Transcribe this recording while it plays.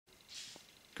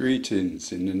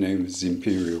Greetings in the name of His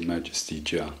Imperial Majesty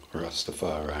Jah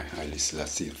Rastafari Haile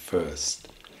Selassie I.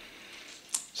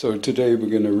 So today we're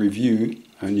going to review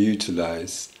and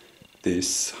utilize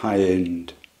this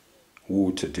high-end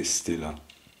water distiller.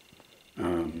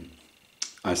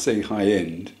 I say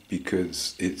high-end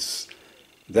because it's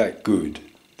that good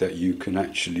that you can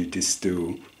actually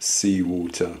distill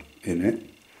seawater in it.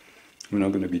 We're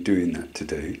not going to be doing that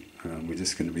today. We're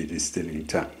just going to be distilling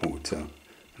tap water.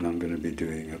 And I'm going to be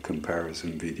doing a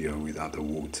comparison video with other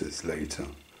waters later.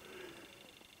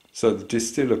 So the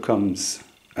distiller comes,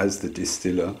 as the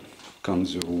distiller,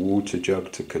 comes with a water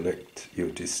jug to collect your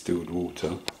distilled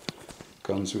water.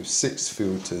 Comes with 6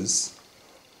 filters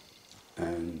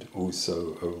and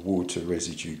also a water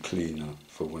residue cleaner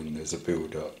for when there's a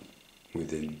build-up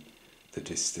within the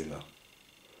distiller.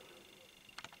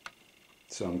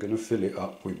 So I'm going to fill it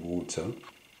up with water.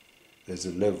 There's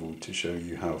a level to show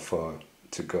you how far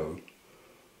to go,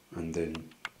 and then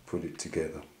put it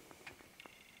together.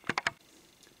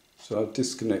 So I've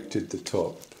disconnected the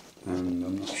top, and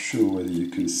I'm not sure whether you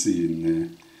can see in there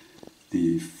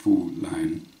the fault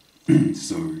line.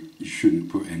 So you shouldn't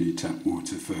put any tap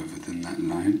water further than that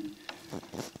line.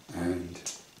 And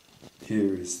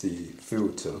here is the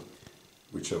filter,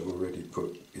 which I've already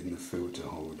put in the filter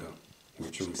holder,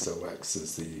 which also acts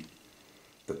as the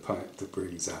pipe that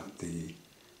brings out the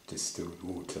distilled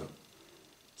water.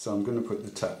 So I'm going to put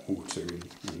the tap water in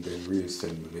and then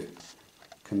reassemble it,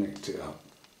 connect it up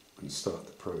and start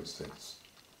the process.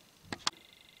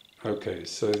 Okay,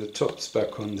 so the top's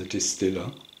back on the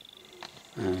distiller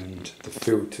and the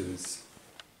filter's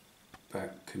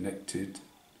back connected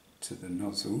to the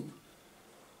nozzle,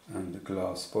 and the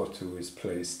glass bottle is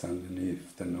placed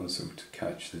underneath the nozzle to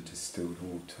catch the distilled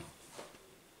water.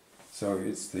 So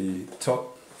it's the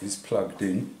top is plugged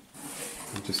in.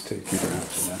 I'll just take it out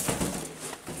of that.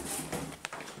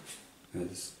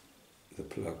 There's the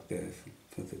plug there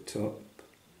for the top.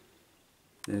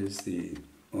 There's the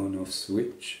on-off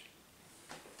switch.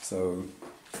 So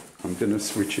I'm going to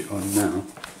switch it on now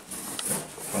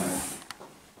by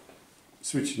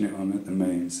switching it on at the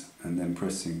mains and then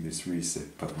pressing this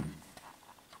reset button.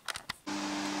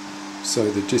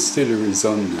 So the distiller is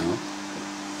on now.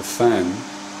 The fan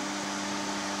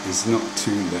is not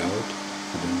too loud.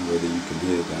 I don't know whether you can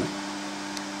hear that.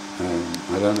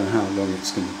 I don't know how long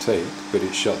it's going to take, but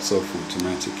it shuts off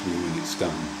automatically when it's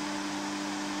done.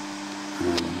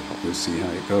 And we'll see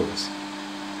how it goes.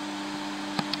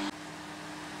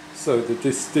 So the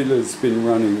distiller's been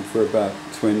running for about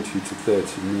 20 to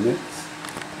 30 minutes,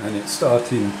 and it's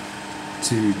starting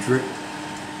to drip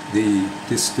the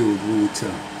distilled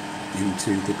water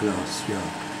into the glass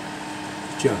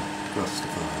jug.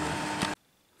 Rastafari.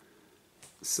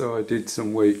 So I did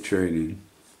some weight training,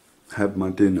 had my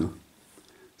dinner,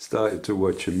 started to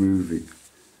watch a movie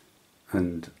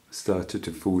and started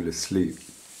to fall asleep.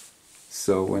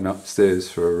 So I went upstairs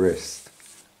for a rest,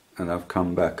 and I've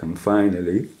come back and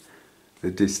finally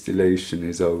the distillation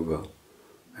is over.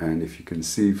 And if you can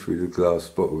see through the glass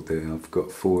bottle there, I've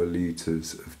got 4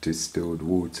 litres of distilled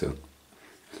water.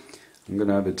 I'm going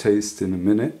to have a taste in a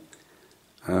minute.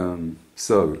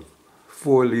 So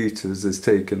 4 litres has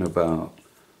taken about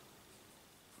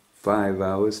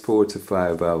 4 to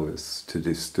 5 hours to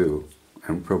distill,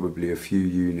 and probably a few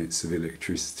units of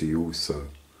electricity also.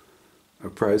 A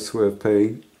price worth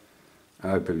paying?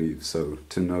 I believe so,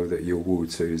 to know that your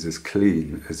water is as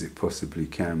clean as it possibly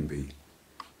can be.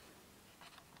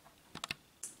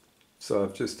 So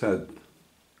I've just had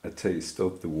a taste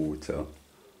of the water.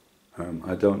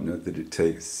 I don't know that it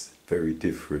tastes very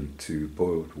different to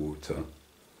boiled water,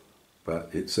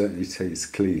 but it certainly tastes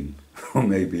clean, or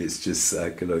maybe it's just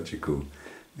psychological.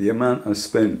 The amount I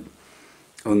spent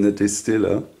on the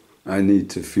distiller, I need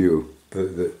to feel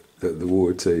that the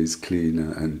water is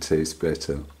cleaner and tastes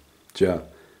better. Jah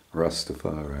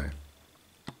Rastafari.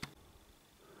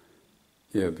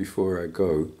 Yeah, before I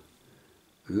go,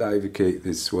 livecate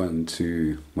this one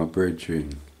to my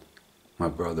brethren, my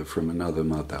brother from another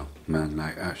mother, man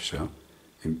like Asher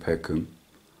in Peckham,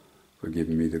 for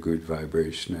giving me the good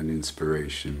vibration and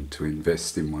inspiration to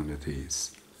invest in one of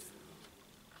these.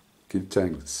 Give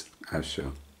thanks,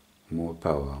 Asher. More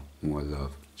power, more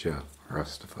love. Jah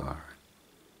Rastafari.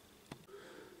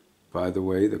 By the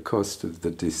way, the cost of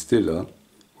the distiller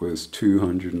was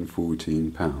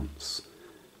 £214.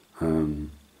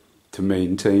 To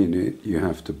maintain it, you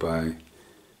have to buy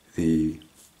the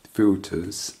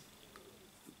filters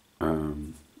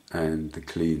and the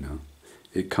cleaner.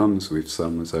 It comes with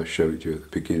some, as I showed you at the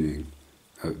beginning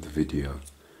of the video.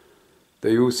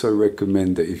 They also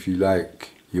recommend that if you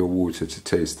like your water to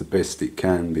taste the best it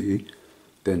can be,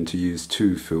 then to use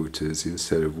 2 filters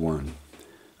instead of 1.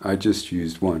 I just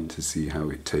used 1 to see how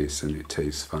it tastes, and it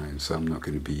tastes fine, so I'm not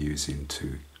going to be using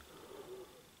 2.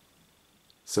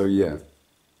 So yeah,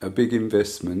 a big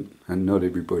investment, and not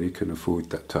everybody can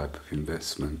afford that type of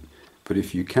investment. But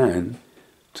if you can,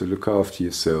 to look after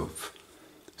yourself,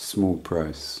 small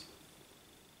price.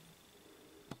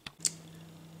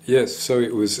 Yes, so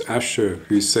it was Asher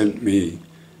who sent me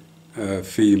a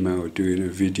female doing a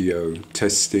video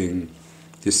testing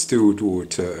distilled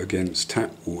water against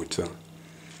tap water.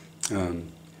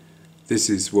 This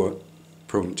is what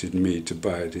prompted me to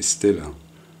buy a distiller.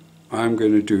 I'm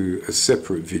going to do a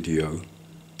separate video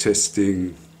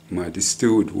testing my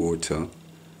distilled water,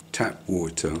 tap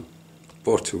water,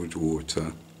 bottled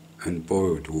water and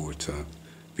boiled water,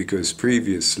 because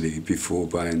previously, before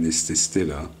buying this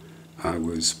distiller, I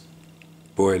was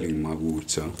boiling my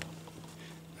water,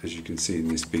 as you can see in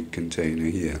this big container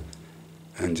here,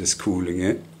 and just cooling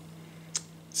it.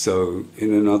 So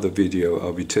in another video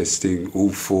I'll be testing all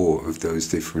 4 of those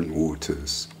different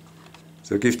waters.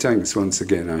 So give thanks once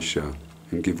again, Asher,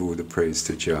 and give all the praise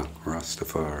to Jah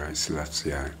Rastafari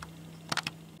Selassie.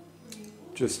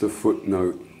 Just a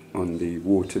footnote on the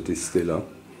water distiller.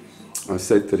 I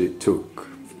said that it took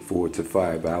 4 to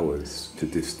 5 hours to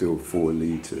distill 4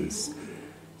 litres.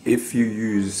 If you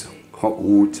use hot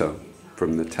water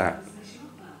from the tap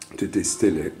to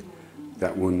distill it,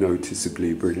 that will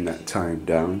noticeably bring that time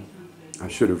down. I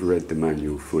should have read the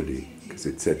manual fully, because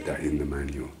it said that in the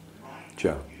manual.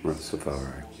 Jah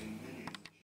Rastafari.